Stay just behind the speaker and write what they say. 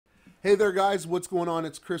Hey there guys, what's going on?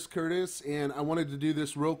 It's Chris Curtis, and I wanted to do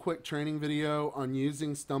this real quick training video on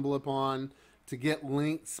using StumbleUpon to get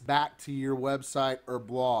links back to your website or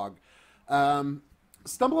blog.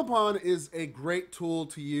 StumbleUpon is a great tool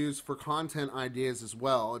to use for content ideas as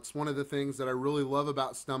well. It's one of the things that I really love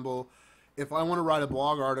about Stumble. If I want to write a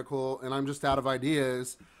blog article and I'm just out of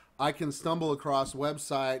ideas, I can stumble across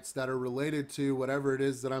websites that are related to whatever it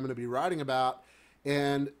is that I'm going to be writing about,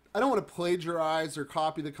 and I don't want to plagiarize or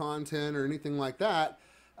copy the content or anything like that,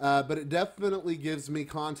 but it definitely gives me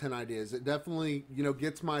content ideas. It definitely,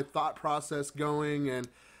 gets my thought process going. And,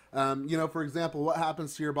 for example, what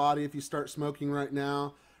happens to your body if you start smoking right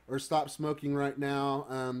now or stop smoking right now?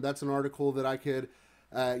 That's an article that I could,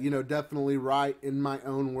 definitely write in my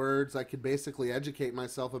own words. I could basically educate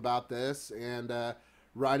myself about this and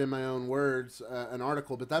write in my own words an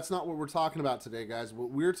article. But that's not what we're talking about today, guys. What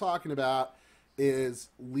we're talking about is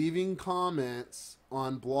leaving comments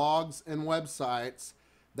on blogs and websites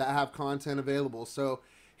that have content available. So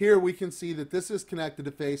here we can see that this is connected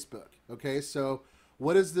to Facebook. Okay, so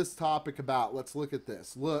what is this topic about? Let's look at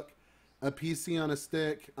this. Look, a PC on a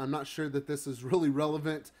stick. I'm not sure that this is really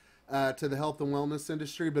relevant to the health and wellness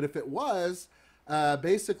industry, but if it was,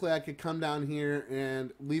 basically I could come down here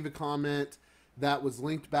and leave a comment that was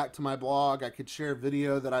linked back to my blog. I could share a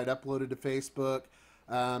video that I'd uploaded to Facebook.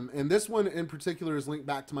 And this one in particular is linked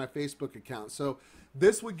back to my Facebook account. So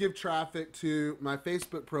this would give traffic to my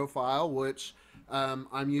Facebook profile, which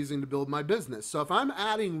I'm using to build my business. So if I'm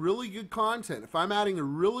adding really good content, if I'm adding a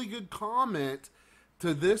really good comment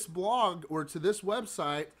to this blog or to this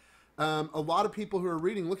website, a lot of people who are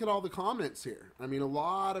reading, look at all the comments here. I mean, a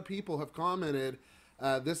lot of people have commented.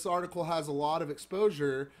 This article has a lot of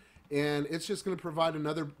exposure, and it's just going to provide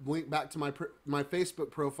another link back to my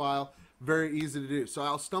Facebook profile. Very easy to do. So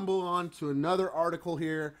I'll stumble on to another article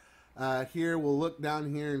here. Here we'll look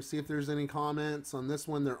down here and see if there's any comments. On this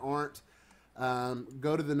one there aren't.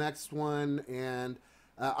 Go to the next one, and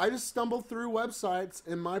I just stumble through websites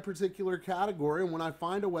in my particular category, and when I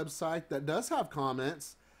find a website that does have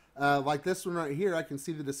comments, like this one right here, I can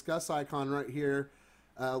see the discuss icon right here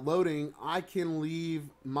loading. I can leave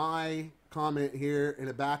my comment here and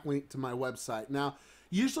a backlink to my website. Now,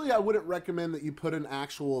 usually I wouldn't recommend that you put an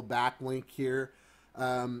actual backlink here.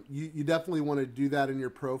 You definitely want to do that in your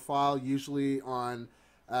profile. Usually on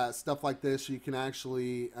stuff like this, you can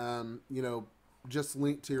actually, just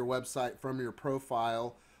link to your website from your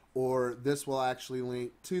profile, or this will actually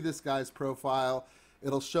link to this guy's profile.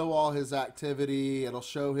 It'll show all his activity. It'll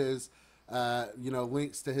show his,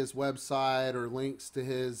 links to his website or links to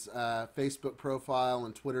his Facebook profile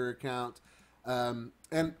and Twitter account.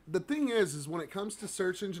 And the thing is when it comes to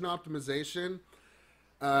search engine optimization,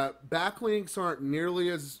 backlinks aren't nearly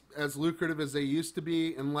as lucrative as they used to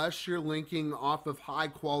be unless you're linking off of high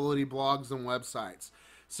quality blogs and websites.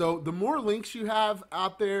 So the more links you have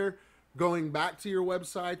out there going back to your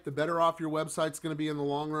website, the better off your website's going to be in the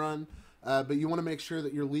long run. But you want to make sure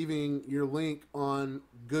that you're leaving your link on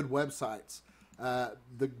good websites.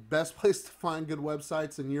 The best place to find good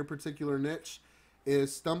websites in your particular niche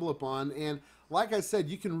is StumbleUpon. And like I said,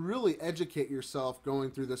 you can really educate yourself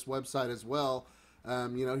going through this website as well.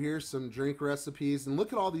 Here's some drink recipes, and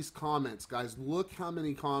look at all these comments, guys. Look how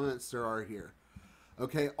many comments there are here.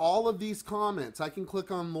 Okay, all of these comments, I can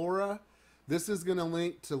click on Laura. This is going to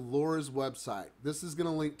link to Laura's website. This is going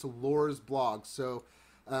to link to Laura's blog. So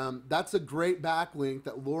that's a great backlink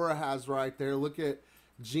that Laura has right there. Look at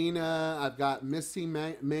Gina. I've got Missy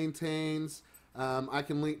Maintains. I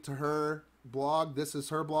can link to her blog. This is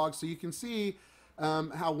her blog. So you can see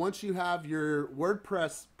how once you have your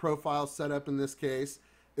WordPress profile set up in this case,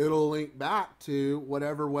 it'll link back to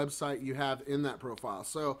whatever website you have in that profile.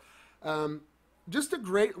 So just a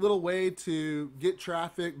great little way to get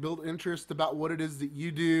traffic, build interest about what it is that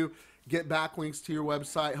you do, get backlinks to your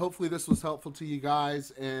website. Hopefully this was helpful to you guys,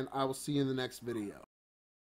 and I will see you in the next video.